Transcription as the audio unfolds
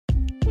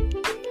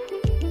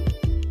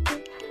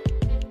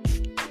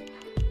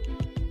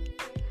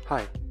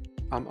Hi,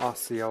 I'm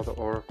Asiel the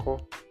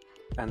Oracle,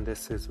 and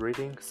this is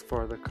Readings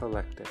for the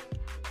Collective.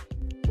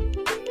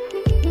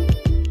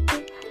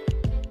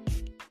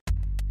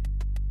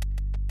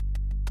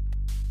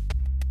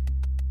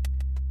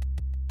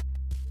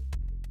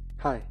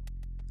 Hi,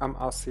 I'm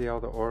Asiel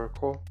the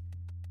Oracle,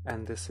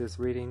 and this is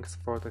Readings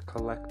for the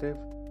Collective,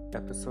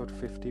 episode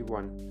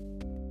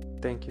 51.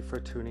 Thank you for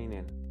tuning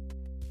in.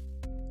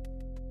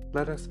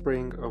 Let us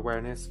bring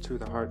awareness to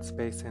the heart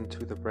space and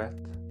to the breath.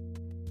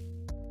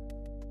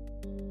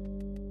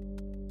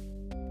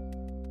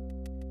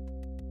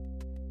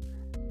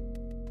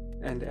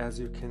 And as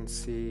you can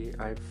see,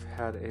 I've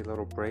had a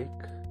little break.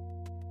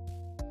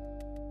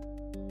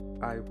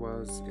 I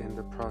was in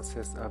the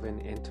process of an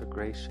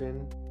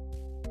integration.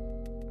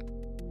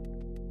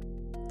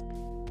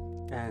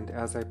 And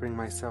as I bring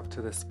myself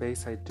to the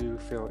space, I do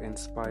feel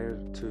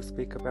inspired to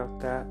speak about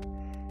that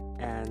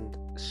and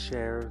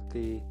share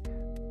the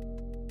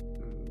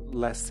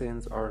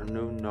lessons or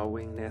new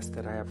knowingness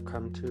that I have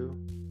come to.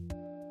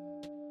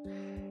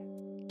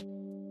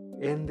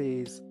 In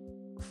these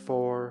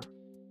 4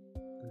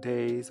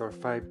 days or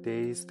 5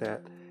 days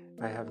that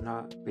I have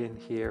not been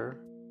here,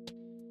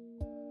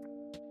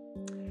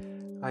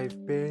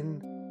 I've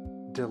been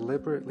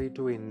deliberately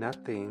doing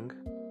nothing,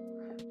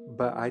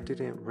 but I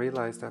didn't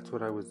realize that's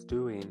what I was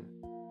doing.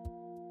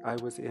 I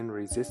was in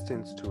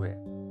resistance to it.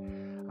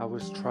 I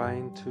was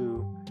trying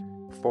to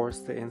force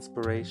the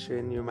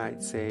inspiration, you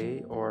might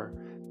say, or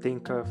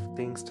think of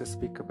things to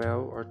speak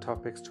about or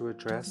topics to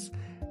address,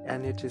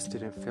 and it just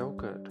didn't feel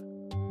good.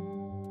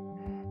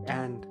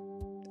 And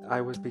I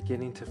was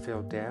beginning to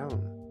feel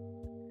down.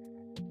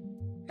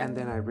 And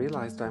then I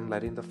realized I'm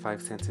letting the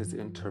 5 senses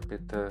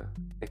interpret the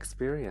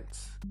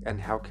experience. And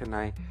how can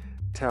I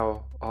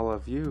tell all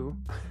of you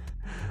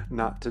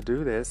not to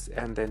do this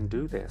and then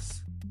do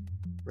this,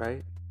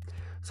 right?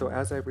 So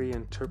as I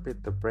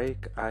reinterpret the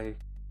break, I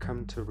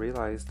come to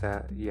realize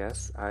that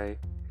yes, I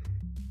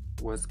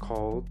was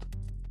called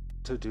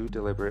to do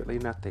deliberately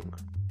nothing,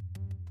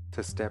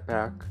 to step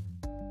back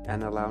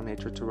and allow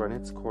nature to run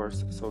its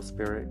course so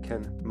spirit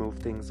can move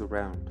things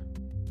around.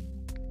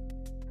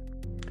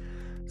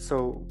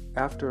 So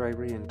after I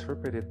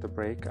reinterpreted the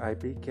break, I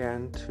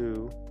began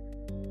to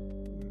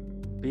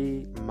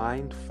be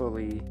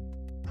mindfully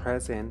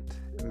present,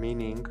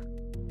 meaning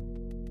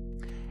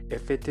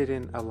if it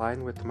didn't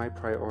align with my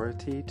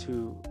priority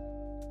to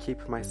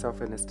keep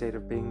myself in a state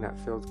of being that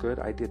feels good,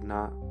 I did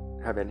not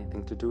have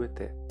anything to do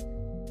with it.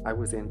 I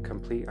was in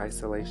complete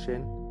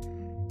isolation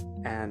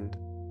and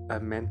a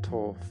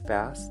mental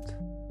fast,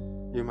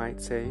 you might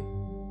say,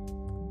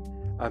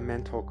 a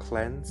mental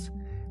cleanse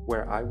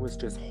where I was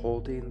just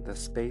holding the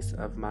space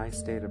of my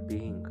state of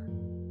being.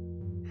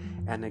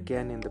 And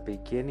again, in the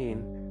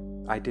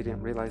beginning, I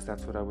didn't realize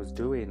that's what I was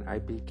doing. I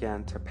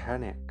began to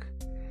panic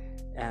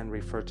and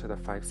refer to the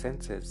 5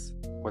 senses.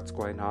 What's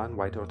going on?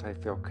 Why don't I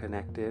feel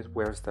connected?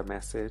 Where's the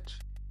message?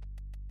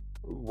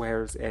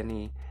 Where's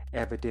any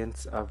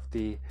evidence of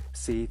the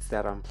seeds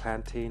that I'm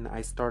planting?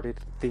 I started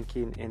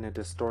thinking in a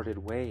distorted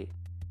way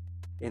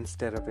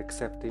instead of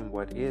accepting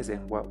what is,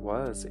 and what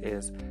was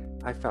is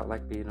I felt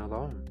like being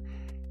alone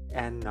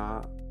and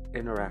not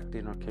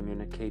interacting or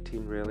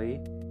communicating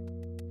really,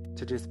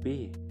 to just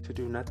be, to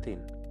do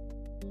nothing.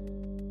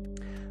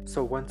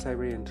 So once I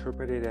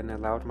reinterpreted and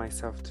allowed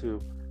myself to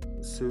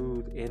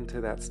soothe into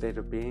that state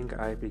of being,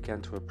 I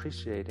began to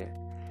appreciate it,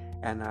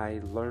 and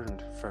I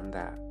learned from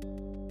that.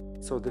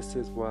 So this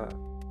is what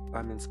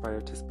I'm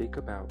inspired to speak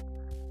about.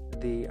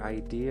 The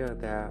idea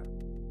that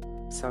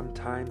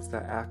sometimes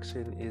the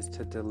action is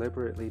to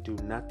deliberately do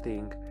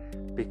nothing,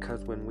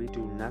 because when we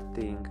do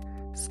nothing,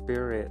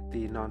 spirit,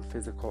 the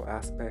non-physical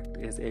aspect,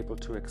 is able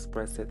to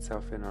express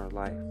itself in our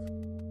life.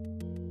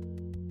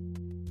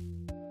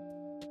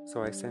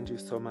 So I send you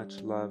so much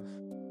love,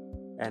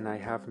 and I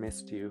have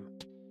missed you.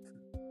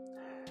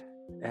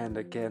 And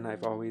again,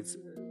 I've always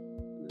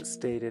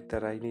stated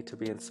that I need to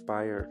be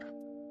inspired.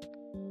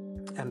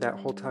 And that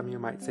whole time you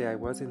might say I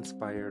was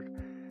inspired,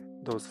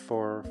 those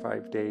 4 or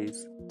 5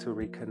 days to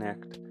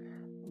reconnect,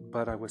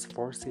 but I was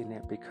forcing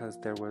it because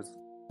there was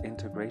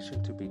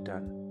integration to be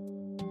done.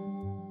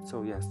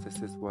 So yes,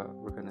 this is what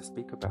we're going to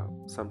speak about.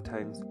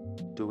 Sometimes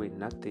doing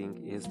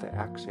nothing is the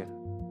action.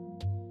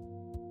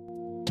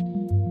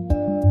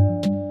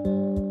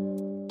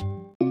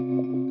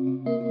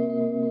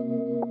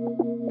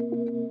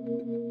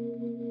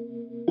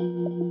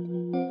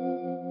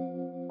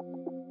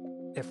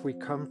 If we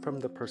come from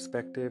the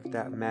perspective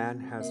that man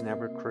has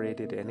never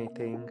created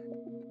anything,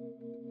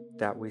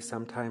 that we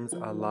sometimes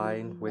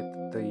align with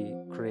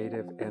the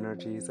creative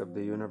energies of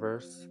the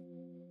universe,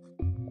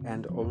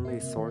 and only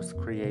Source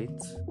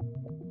creates,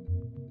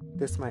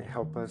 this might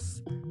help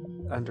us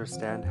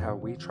understand how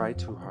we try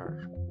too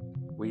hard.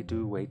 We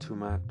do way too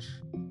much.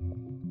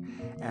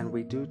 And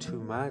we do too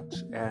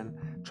much and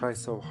try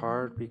so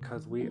hard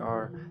because we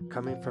are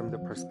coming from the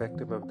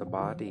perspective of the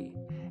body.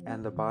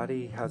 And the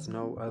body has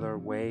no other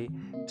way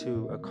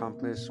to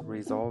accomplish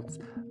results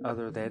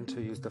other than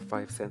to use the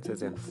 5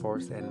 senses and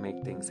force and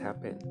make things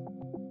happen.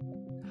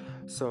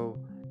 So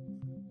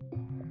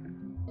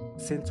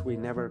since we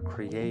never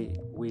create,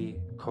 we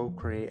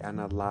co-create and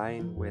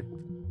align with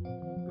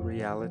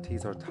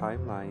realities or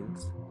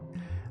timelines.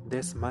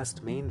 This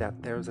must mean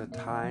that there's a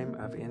time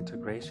of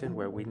integration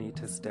where we need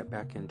to step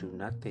back and do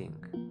nothing.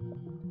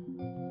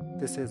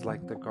 This is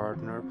like the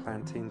gardener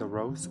planting the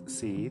rose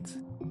seeds.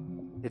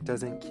 It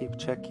doesn't keep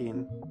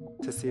checking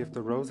to see if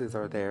the roses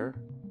are there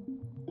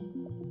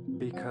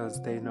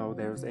because they know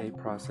there's a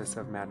process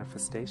of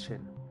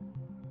manifestation.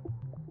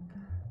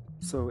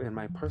 So in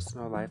my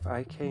personal life,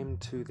 I came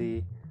to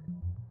the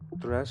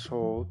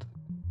threshold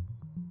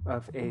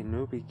of a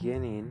new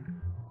beginning,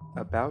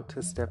 about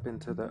to step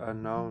into the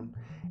unknown,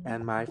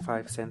 and my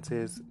five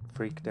senses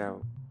freaked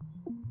out.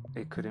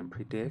 It couldn't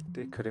predict,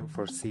 it couldn't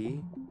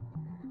foresee.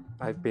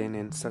 I've been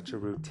in such a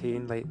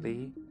routine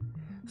lately,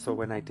 so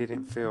when I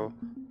didn't feel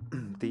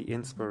the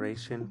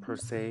inspiration per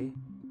se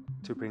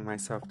to bring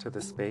myself to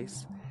the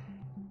space,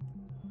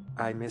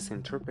 I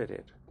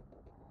misinterpreted.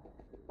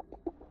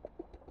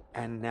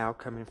 And now,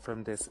 coming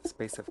from this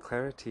space of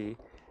clarity,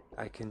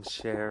 I can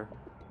share,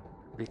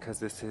 because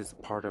this is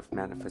part of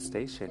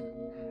manifestation,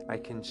 I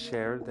can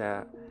share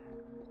that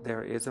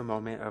there is a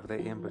moment of the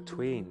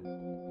in-between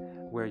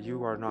where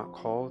you are not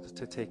called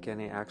to take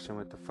any action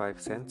with the five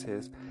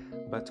senses,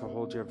 but to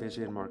hold your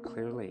vision more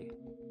clearly.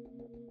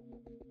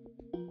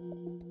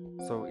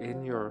 So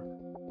in your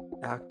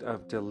act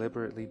of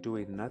deliberately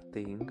doing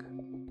nothing,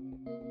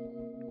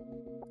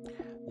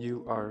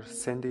 you are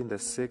sending the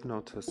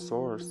signal to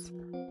Source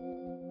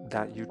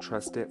that you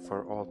trust it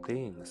for all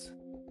things,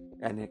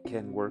 and it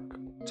can work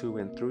to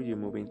and through you,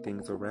 moving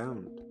things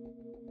around.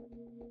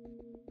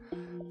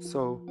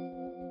 So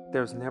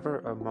there's never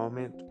a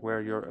moment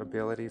where your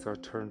abilities are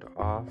turned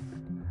off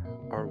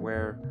or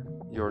where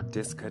you're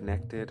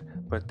disconnected,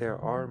 but there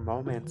are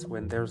moments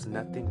when there's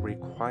nothing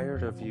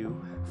required of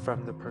you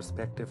from the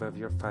perspective of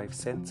your five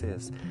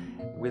senses.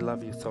 We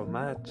love you so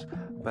much,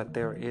 but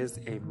there is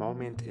a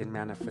moment in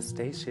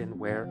manifestation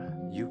where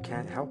you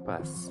can't help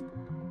us.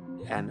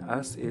 And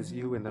us is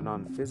you in the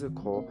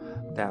non-physical,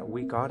 that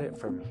we got it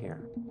from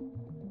here.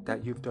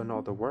 That you've done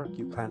all the work,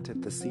 you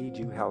planted the seed,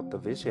 you held the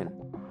vision.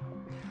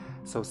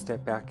 So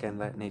step back and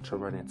let nature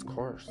run its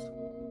course.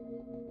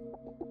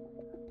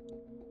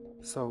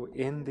 So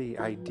in the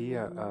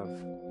idea of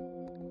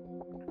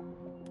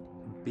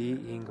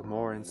being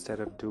more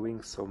instead of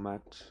doing so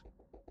much,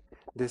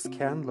 this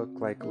can look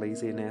like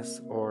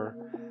laziness or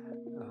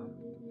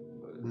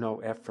no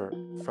effort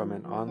from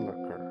an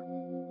onlooker,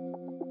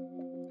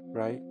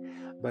 right?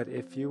 But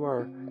if you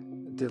are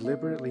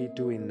deliberately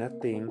doing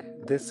nothing,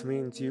 this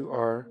means you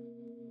are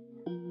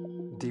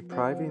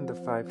depriving the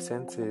five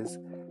senses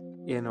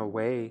in a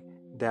way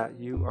that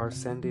you are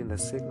sending the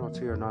signal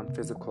to your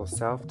non-physical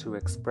self to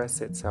express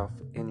itself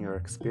in your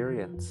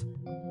experience.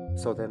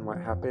 So then what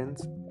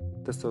happens?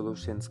 The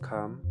solutions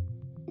come,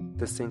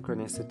 the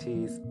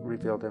synchronicities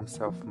reveal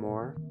themselves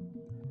more,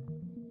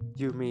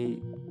 you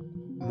meet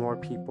more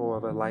people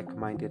of a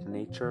like-minded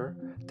nature,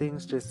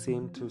 things just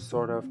seem to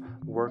sort of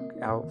work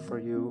out for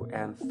you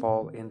and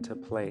fall into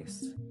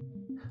place.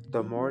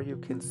 The more you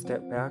can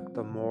step back,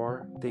 the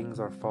more things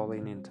are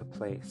falling into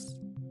place.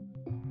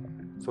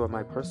 So in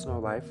my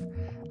personal life,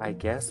 I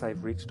guess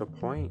I've reached a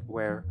point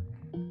where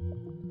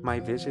my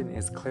vision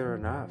is clear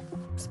enough.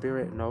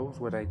 Spirit knows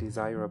what I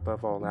desire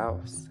above all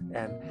else.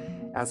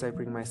 And as I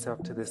bring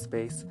myself to this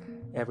space,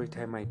 every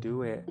time I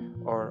do it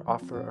or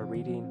offer a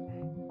reading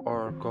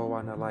or go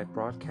on a live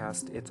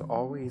broadcast, it's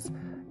always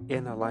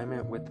in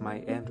alignment with my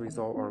end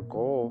result or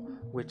goal,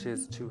 which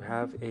is to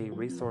have a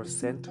resource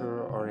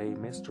center or a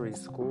mystery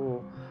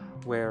school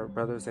where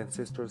brothers and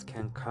sisters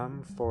can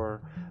come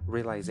for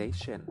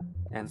realization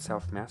and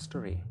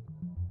self-mastery.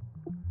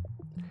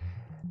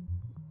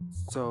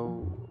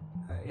 So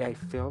I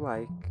feel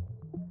like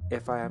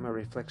if I am a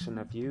reflection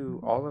of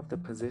you, all of the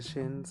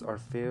positions are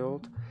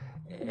filled,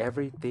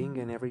 everything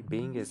and every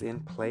being is in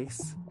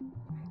place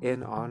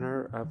in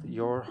honor of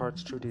your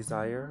heart's true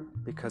desire,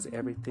 because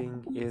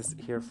everything is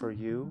here for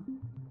you.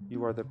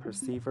 You are the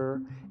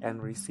perceiver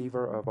and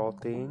receiver of all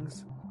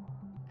things.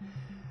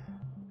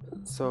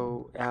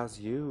 So as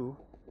you,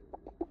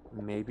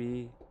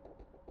 maybe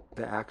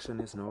the action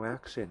is no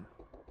action.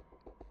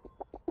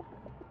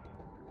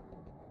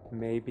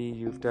 Maybe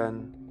you've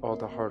done all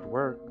the hard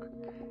work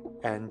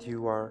and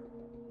you are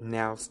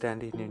now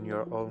standing in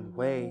your own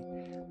way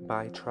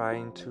by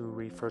trying to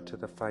refer to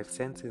the five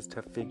senses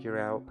to figure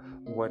out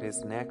what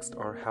is next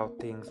or how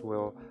things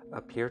will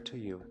appear to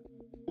you.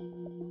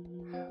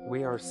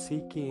 We are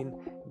seeking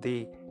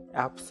the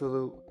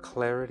absolute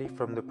clarity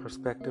from the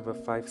perspective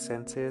of five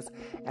senses,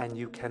 and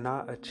you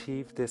cannot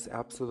achieve this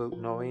absolute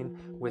knowing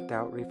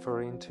without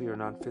referring to your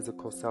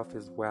non-physical self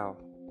as well.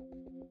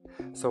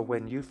 So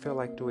when you feel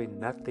like doing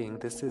nothing,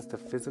 this is the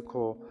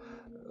physical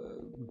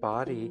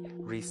body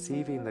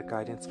receiving the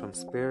guidance from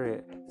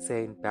spirit,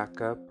 saying,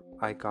 back up,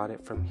 I got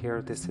it from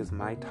here, this is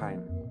my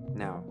time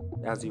now,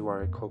 as you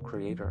are a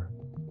co-creator.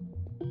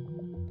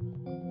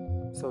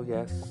 So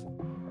yes,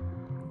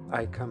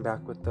 I come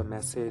back with the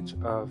message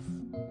of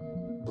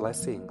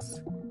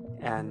blessings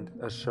and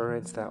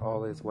assurance that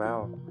all is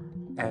well,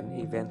 and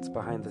events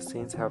behind the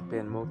scenes have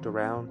been moved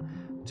around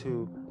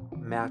to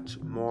match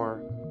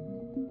more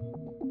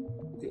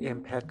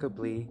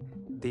impeccably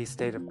the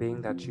state of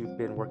being that you've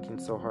been working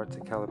so hard to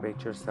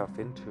calibrate yourself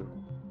into.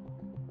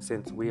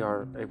 Since we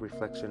are a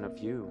reflection of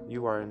you,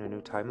 you are in a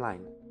new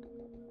timeline.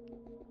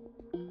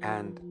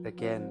 And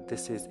again,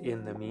 this is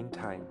in the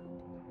meantime,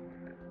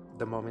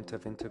 the moment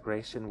of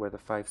integration where the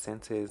five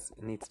senses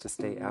needs to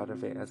stay out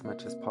of it as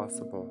much as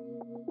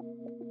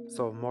possible.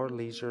 So more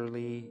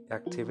leisurely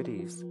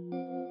activities.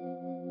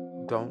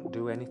 Don't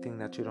do anything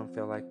that you don't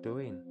feel like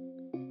doing.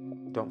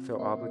 Don't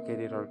feel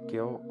obligated or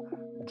guilt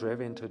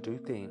driven to do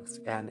things,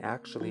 and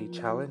actually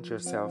challenge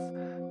yourself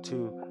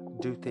to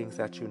do things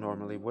that you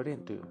normally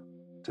wouldn't do,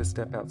 to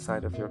step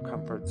outside of your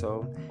comfort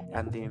zone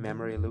and the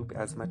memory loop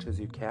as much as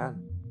you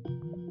can,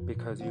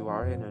 because you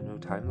are in a new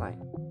timeline.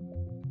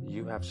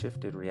 You have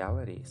shifted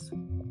realities.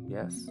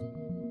 Yes.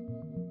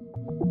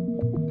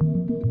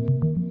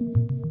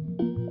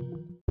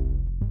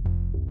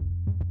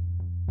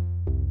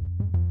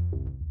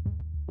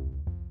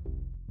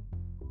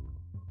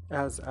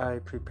 As I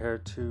prepare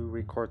to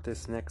record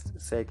this next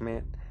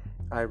segment,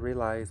 I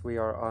realize we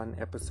are on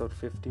episode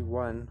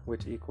 51,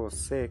 which equals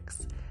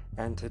 6,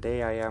 and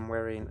today I am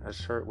wearing a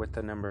shirt with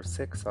the number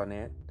 6 on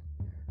it.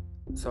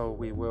 So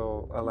we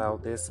will allow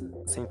this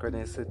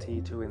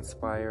synchronicity to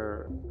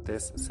inspire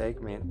this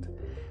segment.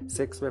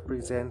 6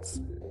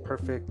 represents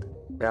perfect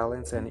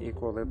balance and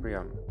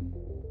equilibrium,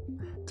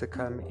 to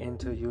come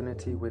into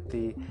unity with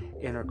the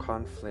inner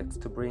conflicts,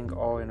 to bring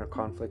all inner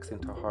conflicts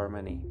into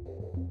harmony.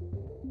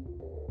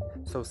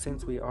 So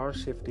since we are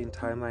shifting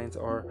timelines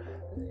or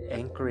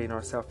anchoring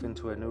ourselves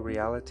into a new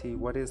reality,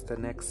 what is the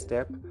next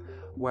step?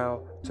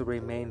 Well, to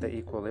remain the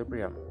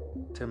equilibrium,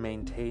 to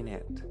maintain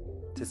it,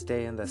 to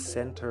stay in the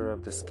center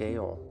of the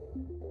scale.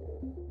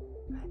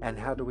 And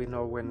how do we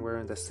know when we're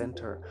in the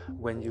center?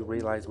 When you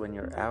realize when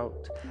you're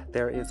out.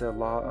 There is a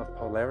law of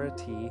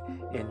polarity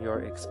in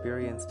your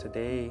experience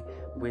today,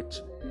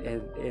 which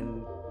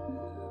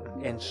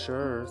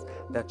ensures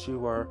that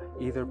you are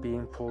either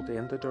being pulled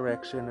in the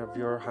direction of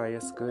your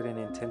highest good and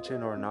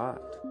intention or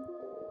not.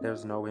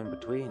 There's no in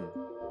between.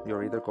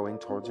 You're either going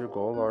towards your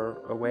goal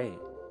or away.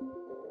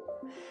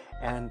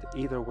 And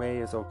either way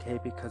is okay,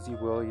 because you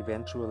will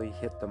eventually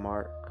hit the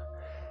mark.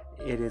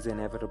 It is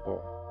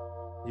inevitable.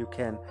 You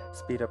can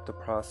speed up the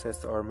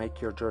process or make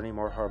your journey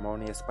more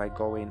harmonious by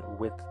going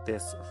with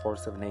this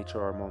force of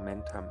nature or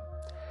momentum.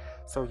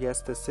 So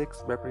yes, the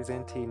 6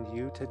 representing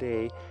you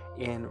today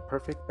in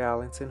perfect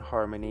balance and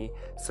harmony,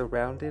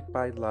 surrounded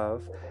by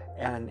love,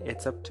 and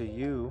it's up to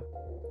you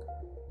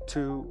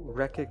to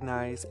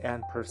recognize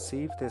and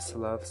perceive this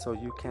love so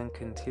you can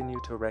continue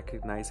to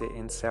recognize it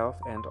in self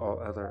and all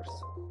others.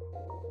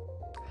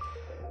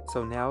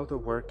 So now the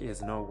work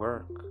is no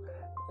work,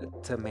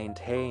 to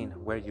maintain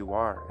where you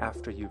are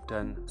after you've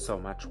done so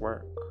much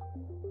work.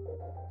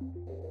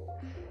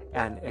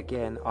 And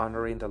again,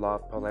 honoring the law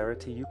of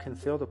polarity, you can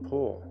feel the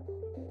pull.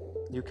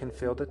 You can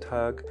feel the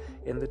tug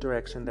in the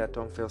direction that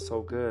don't feel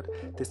so good.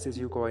 This is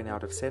you going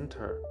out of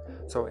center.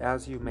 So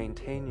as you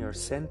maintain your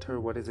center,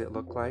 what does it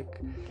look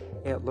like?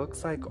 It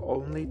looks like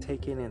only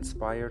taking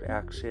inspired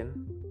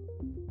action,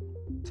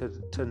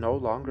 to no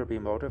longer be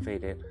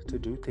motivated to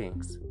do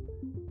things,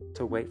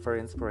 to wait for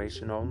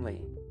inspiration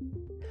only.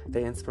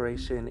 The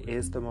inspiration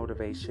is the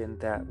motivation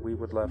that we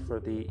would love for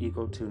the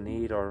ego to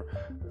need or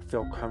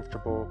feel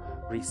comfortable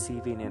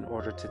receiving in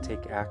order to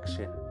take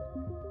action.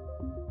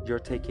 You're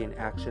taking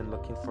action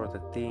looking for the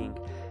thing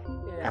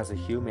as a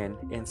human,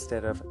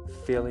 instead of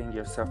feeling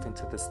yourself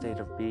into the state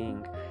of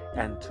being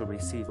and to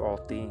receive all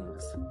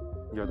things.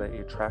 You're the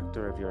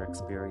attractor of your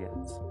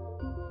experience.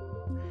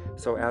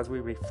 So as we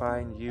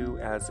refine you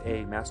as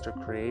a master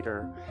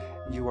creator,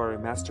 you are a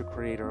master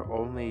creator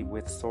only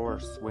with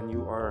Source when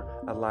you are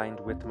aligned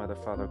with Mother,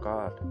 Father,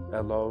 God.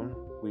 Alone,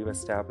 we've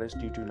established,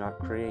 you do not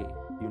create.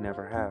 You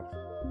never have.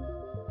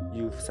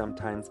 You've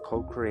sometimes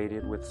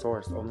co-created with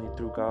Source. Only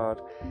through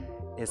God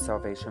is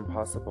salvation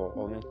possible.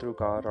 Only through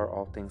God are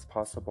all things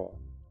possible.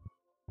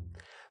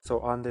 So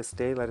on this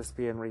day, let us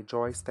be and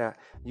rejoice that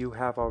you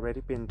have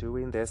already been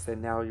doing this, and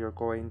now you're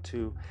going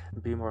to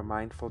be more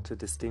mindful to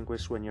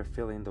distinguish when you're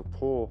feeling the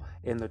pull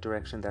in the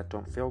direction that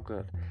don't feel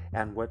good.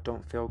 And what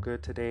don't feel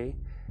good today?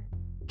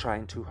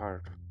 Trying too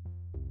hard.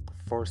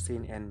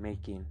 Forcing and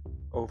making.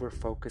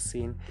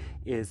 Over-focusing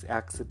is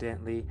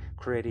accidentally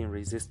creating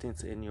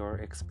resistance in your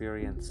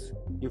experience.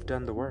 You've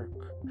done the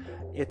work.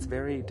 It's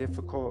very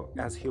difficult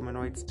as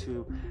humanoids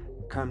to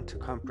come to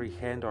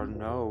comprehend or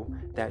know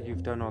that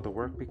you've done all the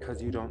work,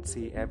 because you don't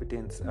see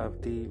evidence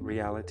of the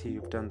reality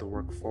you've done the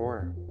work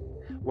for.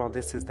 Well,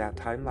 this is that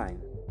timeline,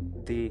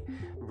 the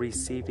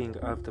receiving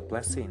of the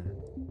blessing.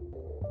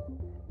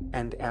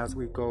 And as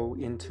we go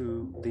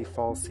into the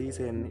fall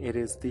season, it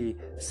is the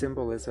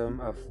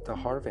symbolism of the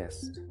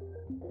harvest,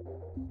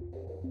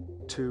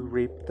 to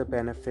reap the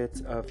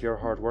benefits of your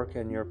hard work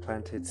and your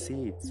planted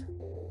seeds.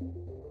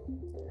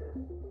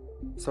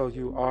 So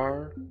you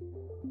are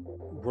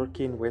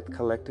working with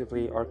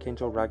collectively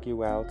Archangel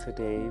Raguel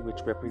today, which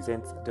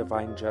represents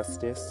divine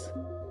justice.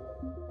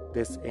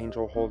 This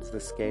angel holds the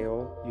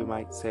scale, you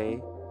might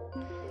say.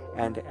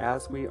 And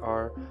as we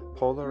are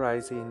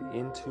polarizing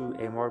into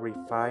a more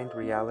refined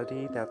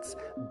reality that's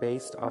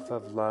based off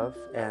of love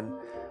and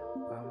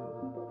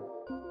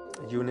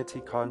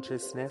unity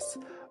consciousness,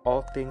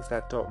 all things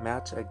that don't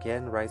match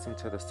again rising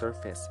to the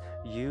surface.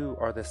 You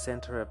are the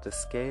center of the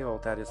scale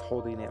that is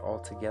holding it all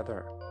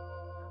together.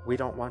 We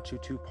don't want you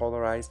too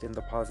polarized in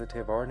the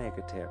positive or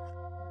negative,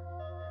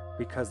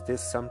 because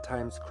this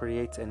sometimes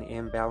creates an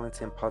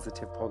imbalance in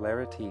positive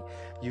polarity.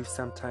 You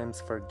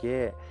sometimes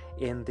forget,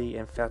 in the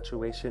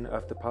infatuation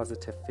of the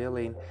positive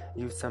feeling,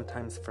 you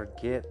sometimes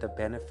forget the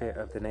benefit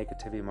of the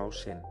negative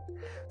emotion.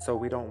 So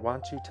we don't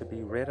want you to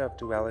be rid of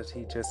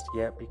duality just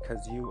yet,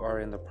 because you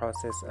are in the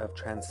process of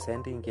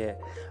transcending it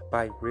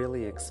by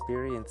really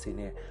experiencing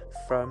it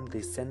from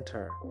the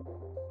center.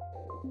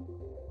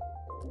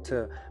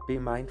 To be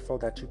mindful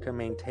that you can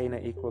maintain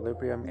an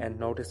equilibrium and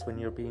notice when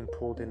you're being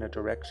pulled in a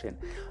direction.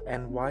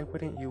 And why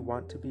wouldn't you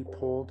want to be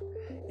pulled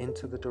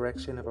into the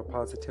direction of a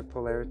positive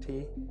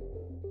polarity?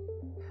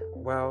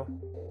 Well,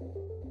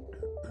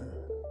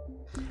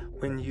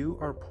 when you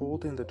are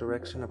pulled in the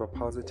direction of a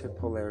positive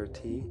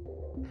polarity,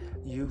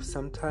 you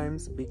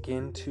sometimes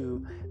begin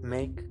to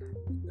make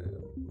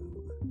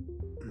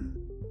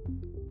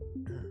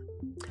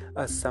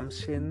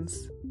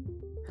assumptions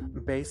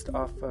based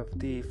off of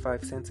the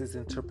five senses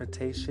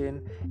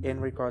interpretation in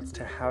regards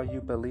to how you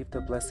believe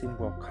the blessing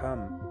will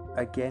come.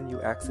 Again,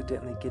 you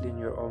accidentally get in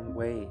your own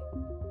way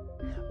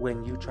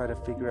when you try to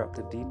figure out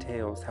the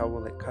details. How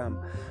will it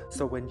come?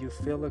 So when you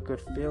feel a good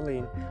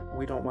feeling,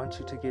 we don't want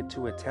you to get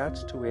too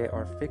attached to it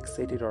or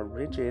fixated or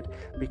rigid,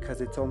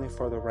 because it's only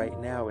for the right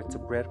now. It's a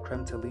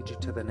breadcrumb to lead you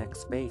to the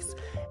next space.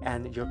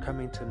 And you're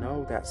coming to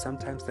know that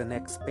sometimes the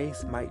next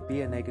space might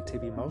be a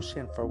negative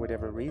emotion for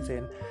whatever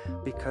reason,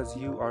 because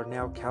you are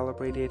now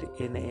calibrated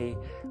in a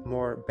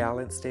more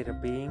balanced state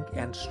of being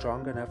and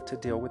strong enough to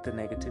deal with the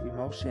negative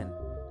emotion.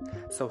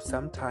 So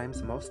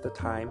sometimes, most of the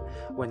time,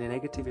 when a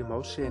negative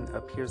emotion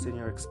appears in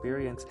your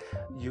experience,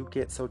 you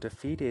get so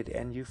defeated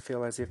and you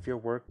feel as if your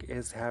work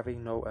is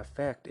having no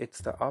effect. It's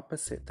the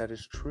opposite that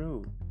is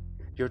true.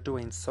 You're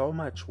doing so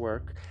much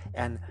work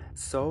and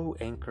so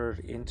anchored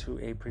into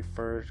a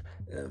preferred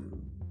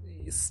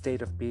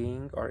state of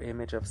being or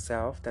image of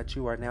self that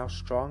you are now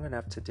strong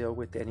enough to deal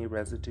with any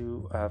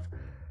residue of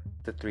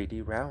the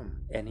 3D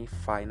realm, any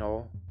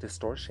final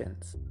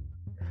distortions.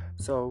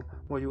 So,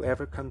 will you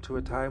ever come to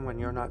a time when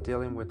you're not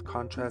dealing with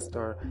contrast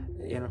or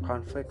inner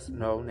conflicts?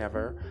 No,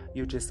 never.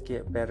 You just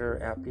get better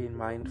at being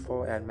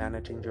mindful and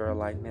managing your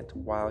alignment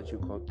while you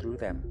go through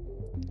them.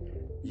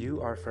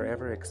 You are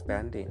forever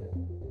expanding.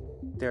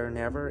 There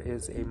never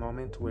is a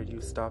moment where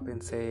you stop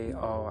and say,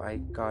 oh, I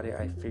got it,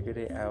 I figured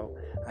it out,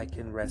 I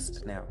can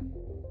rest now.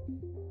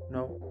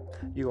 No,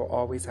 you'll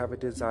always have a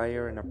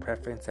desire and a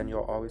preference, and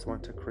you'll always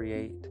want to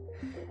create.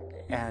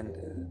 And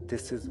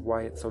this is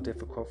why it's so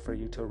difficult for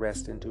you to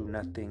rest and do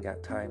nothing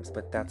at times.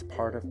 But that's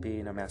part of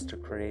being a master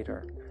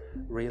creator.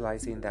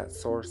 Realizing that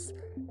Source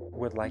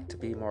would like to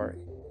be more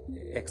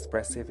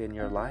expressive in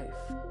your life.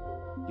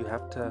 You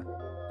have to,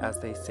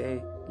 as they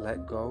say,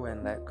 let go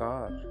and let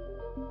God.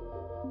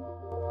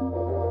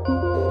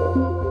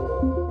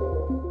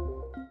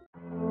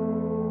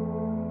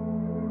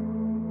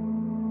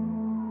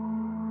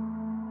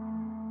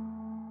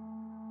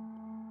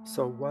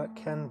 So what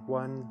can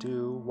one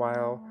do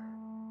while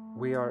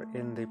we are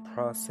in the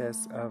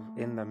process of,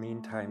 in the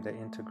meantime, the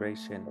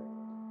integration?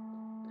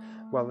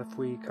 Well, if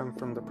we come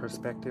from the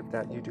perspective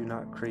that you do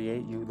not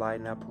create, you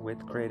line up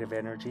with creative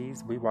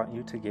energies, we want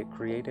you to get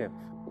creative.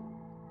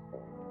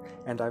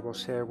 And I will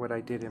share what I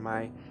did in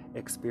my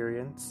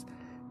experience.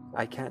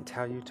 I can't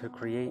tell you to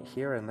create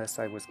here unless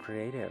I was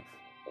creative.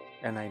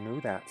 And I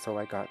knew that, so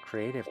I got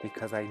creative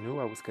because I knew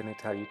I was going to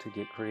tell you to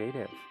get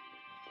creative.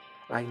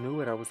 I knew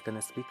what I was going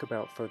to speak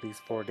about for these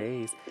 4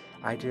 days.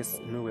 I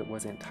just knew it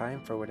wasn't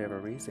time for whatever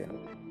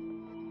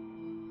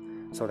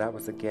reason. So that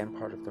was again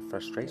part of the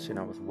frustration.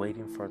 I was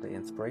waiting for the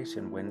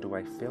inspiration. When do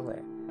I feel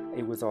it?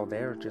 It was all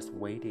there, just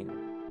waiting.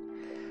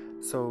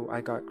 So I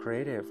got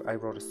creative. I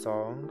wrote a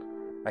song.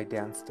 I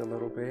danced a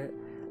little bit.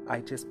 I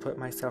just put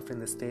myself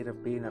in the state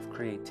of being of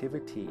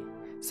creativity.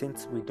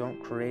 Since we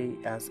don't create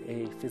as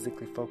a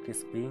physically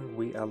focused being,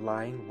 we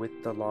align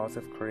with the laws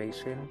of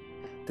creation.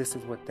 This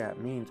is what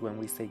that means when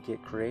we say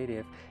get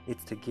creative.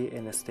 It's to get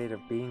in a state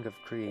of being of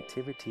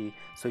creativity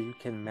so you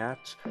can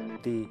match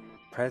the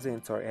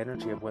presence or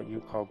energy of what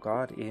you call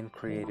God in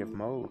creative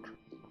mode.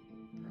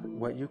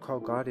 What you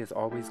call God is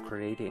always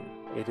creating.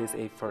 It is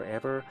a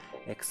forever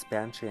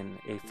expansion,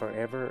 a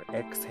forever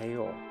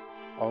exhale,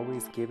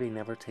 always giving,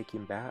 never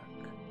taking back.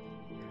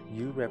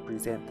 You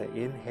represent the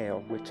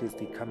inhale, which is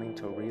the coming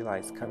to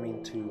realize,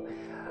 coming to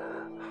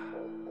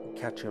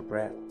catch your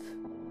breath.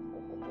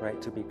 Right,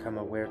 to become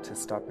aware, to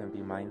stop and be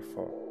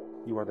mindful.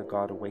 You are the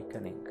God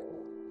awakening.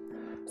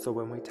 So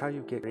when we tell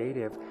you get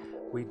creative,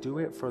 we do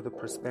it for the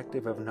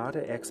perspective of not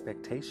an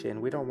expectation.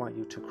 We don't want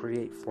you to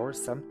create for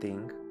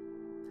something.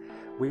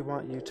 We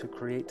want you to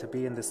create, to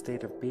be in the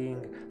state of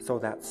being, so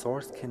that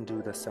Source can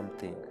do the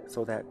something,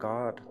 so that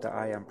God, the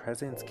I Am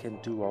Presence,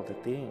 can do all the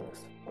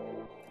things.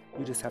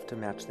 You just have to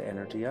match the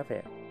energy of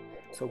it.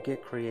 So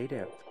get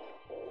creative.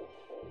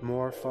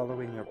 More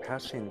following your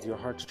passions, your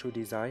heart's true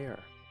desire.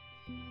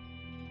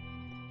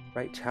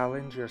 Right?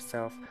 Challenge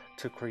yourself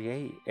to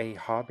create a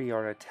hobby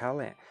or a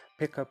talent.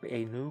 Pick up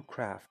a new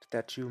craft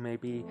that you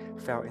maybe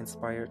felt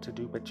inspired to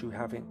do, but you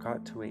haven't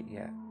got to it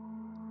yet.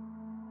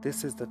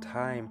 This is the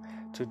time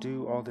to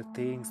do all the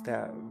things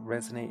that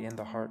resonate in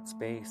the heart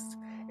space,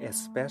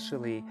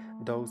 especially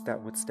those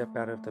that would step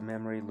out of the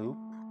memory loop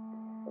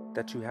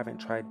that you haven't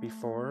tried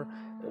before.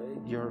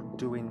 You're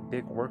doing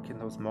big work in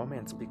those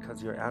moments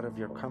because you're out of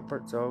your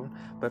comfort zone,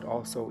 but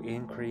also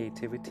in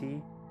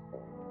creativity.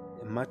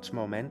 Much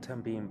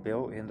momentum being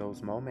built in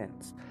those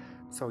moments.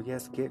 So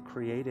yes, get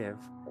creative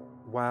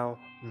while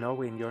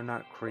knowing you're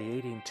not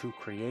creating to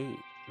create,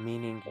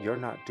 meaning you're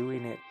not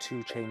doing it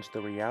to change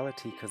the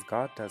reality, because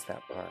God does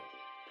that part.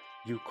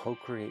 You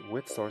co-create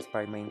with Source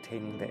by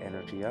maintaining the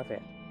energy of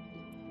it.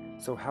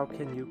 So how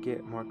can you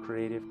get more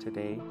creative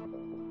today?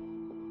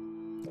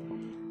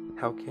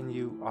 How can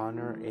you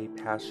honor a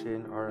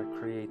passion or a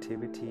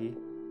creativity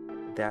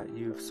that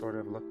you've sort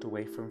of looked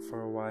away from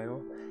for a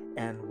while?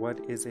 And what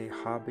is a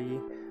hobby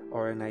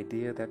or an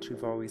idea that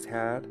you've always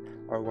had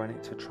or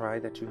wanted to try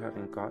that you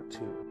haven't got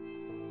to?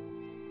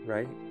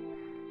 Right?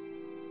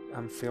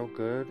 Feel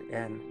good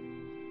and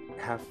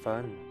have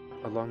fun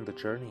along the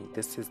journey.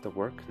 This is the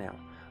work now.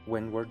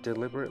 When we're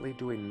deliberately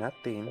doing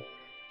nothing,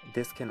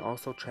 this can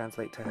also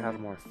translate to have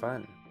more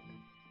fun.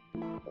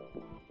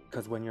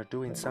 Because when you're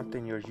doing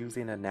something, you're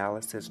using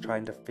analysis,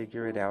 trying to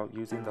figure it out,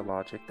 using the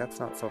logic. That's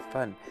not so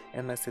fun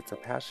unless it's a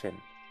passion,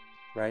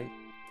 right?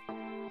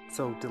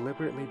 So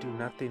deliberately do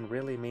nothing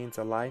really means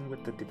align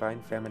with the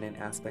divine feminine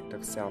aspect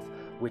of self,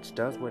 which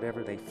does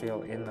whatever they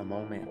feel in the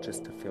moment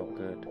just to feel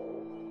good.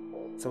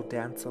 So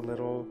dance a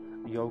little,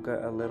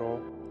 yoga a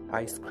little,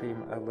 ice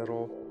cream a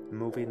little,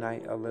 movie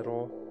night a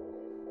little.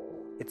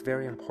 It's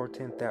very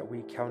important that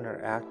we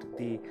counteract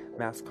the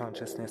mass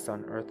consciousness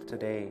on Earth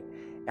today,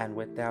 and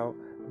without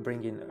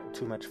bringing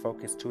too much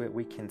focus to it,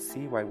 we can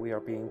see why we are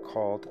being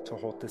called to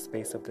hold the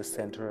space of the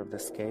center of the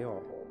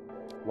scale,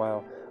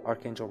 while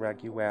Archangel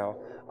Raguel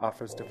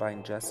offers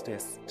divine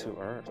justice to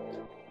Earth.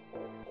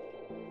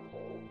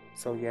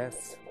 So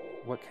yes,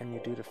 what can you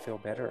do to feel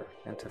better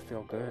and to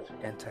feel good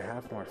and to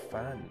have more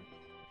fun?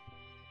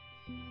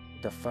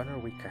 The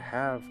funner we could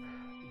have,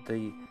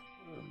 the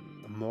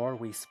more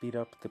we speed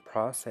up the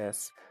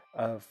process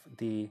of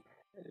the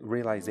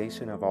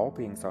realization of all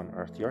beings on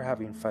Earth. You're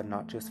having fun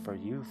not just for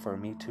you, for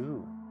me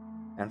too,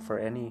 and for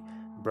any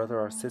brother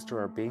or sister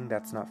or being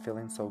that's not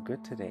feeling so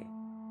good today.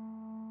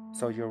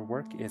 So your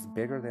work is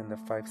bigger than the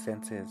five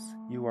senses.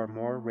 You are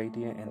more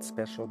radiant and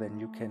special than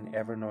you can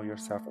ever know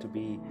yourself to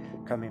be,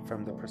 coming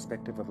from the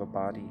perspective of a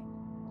body.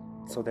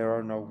 So there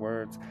are no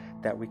words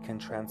that we can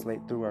translate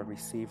through a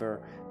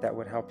receiver that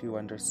would help you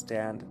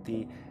understand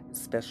the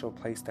special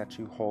place that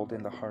you hold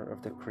in the heart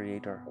of the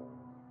Creator.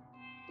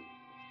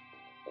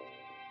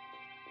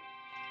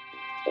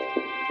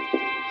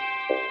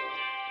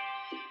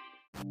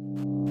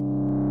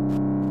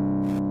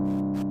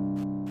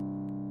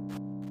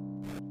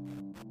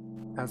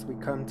 As we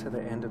come to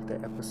the end of the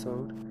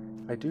episode,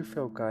 I do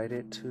feel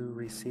guided to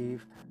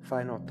receive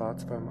final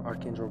thoughts from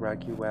Archangel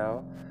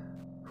Raguel,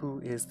 who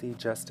is the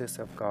justice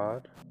of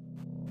God.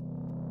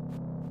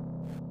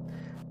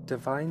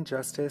 Divine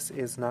justice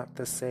is not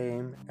the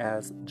same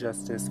as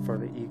justice for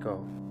the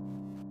ego.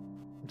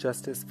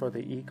 Justice for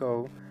the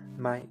ego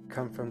might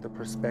come from the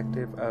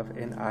perspective of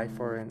an eye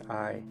for an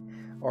eye,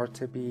 or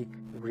to be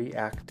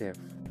reactive.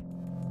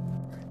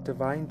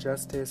 Divine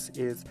justice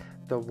is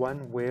the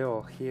one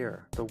will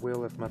here, the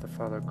will of Mother,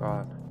 Father,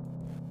 God,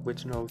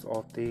 which knows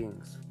all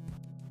things.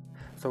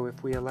 So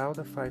if we allow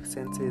the five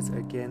senses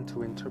again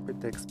to interpret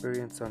the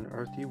experience on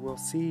Earth, you will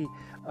see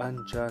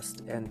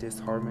unjust and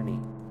disharmony.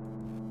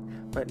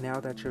 But now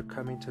that you're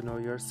coming to know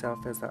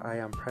yourself as the I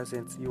Am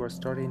Presence, you are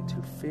starting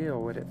to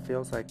feel what it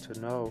feels like to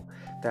know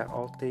that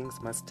all things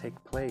must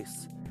take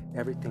place.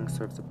 Everything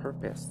serves a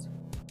purpose.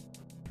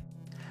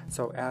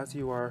 So as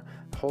you are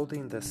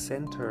holding the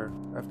center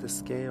of the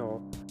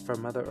scale for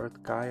Mother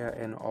Earth Gaia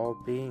and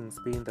all beings,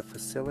 being the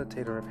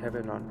facilitator of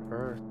heaven on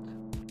earth,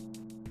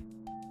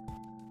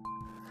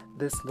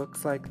 this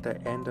looks like the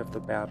end of the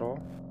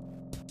battle.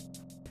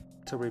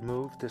 To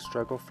remove the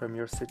struggle from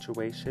your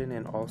situation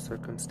in all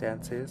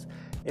circumstances,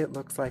 it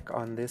looks like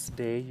on this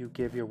day you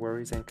give your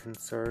worries and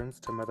concerns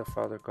to Mother,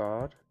 Father,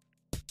 God.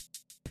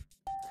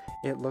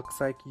 It looks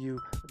like you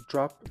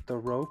drop the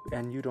rope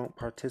and you don't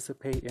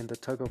participate in the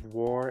tug of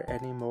war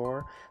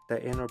anymore,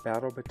 the inner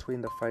battle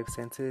between the five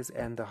senses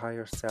and the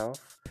higher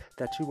self,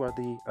 that you are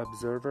the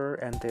observer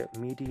and the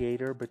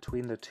mediator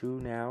between the two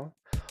now,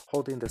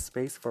 holding the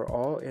space for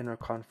all inner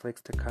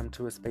conflicts to come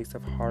to a space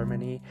of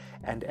harmony,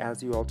 and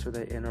as you alter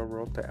the inner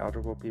world, the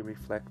outer will be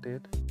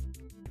reflected.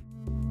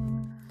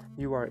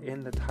 You are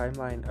in the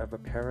timeline of a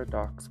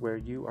paradox where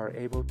you are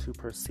able to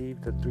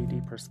perceive the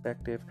 3D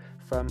perspective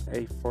from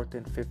a 4th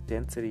and 5th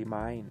density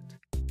mind.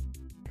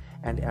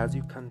 And as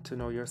you come to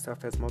know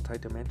yourself as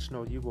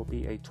multidimensional, you will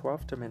be a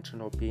 12th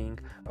dimensional being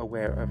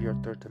aware of your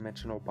 3rd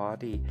dimensional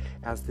body,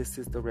 as this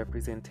is the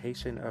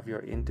representation of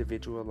your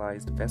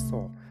individualized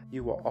vessel.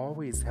 You will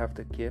always have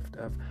the gift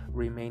of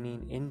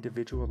remaining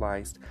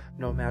individualized,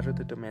 no matter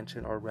the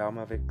dimension or realm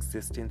of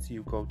existence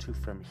you go to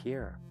from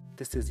here.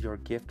 This is your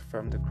gift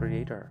from the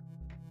Creator.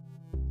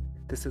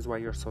 This is why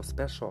you're so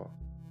special.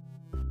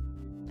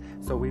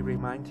 So we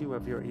remind you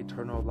of your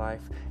eternal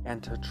life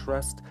and to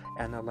trust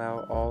and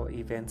allow all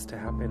events to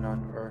happen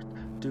on earth.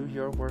 Do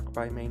your work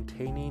by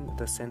maintaining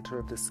the center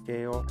of the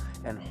scale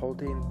and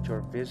holding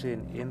your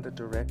vision in the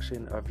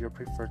direction of your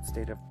preferred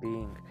state of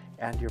being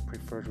and your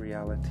preferred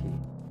reality.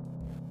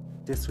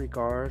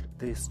 Disregard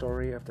the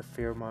story of the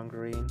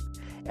fear-mongering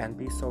and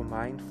be so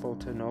mindful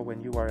to know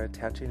when you are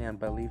attaching and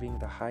believing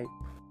the hype.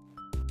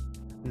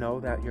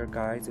 Know that your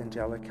guides,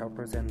 angelic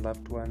helpers, and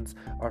loved ones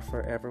are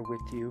forever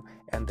with you,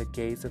 and the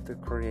gaze of the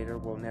Creator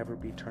will never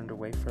be turned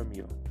away from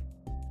you.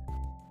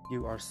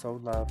 You are so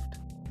loved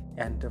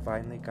and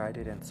divinely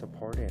guided and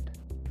supported.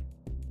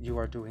 You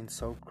are doing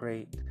so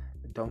great.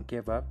 Don't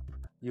give up.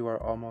 You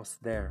are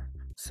almost there.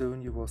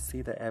 Soon you will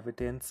see the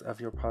evidence of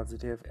your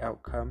positive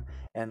outcome,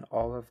 and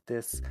all of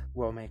this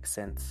will make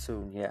sense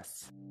soon,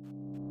 yes.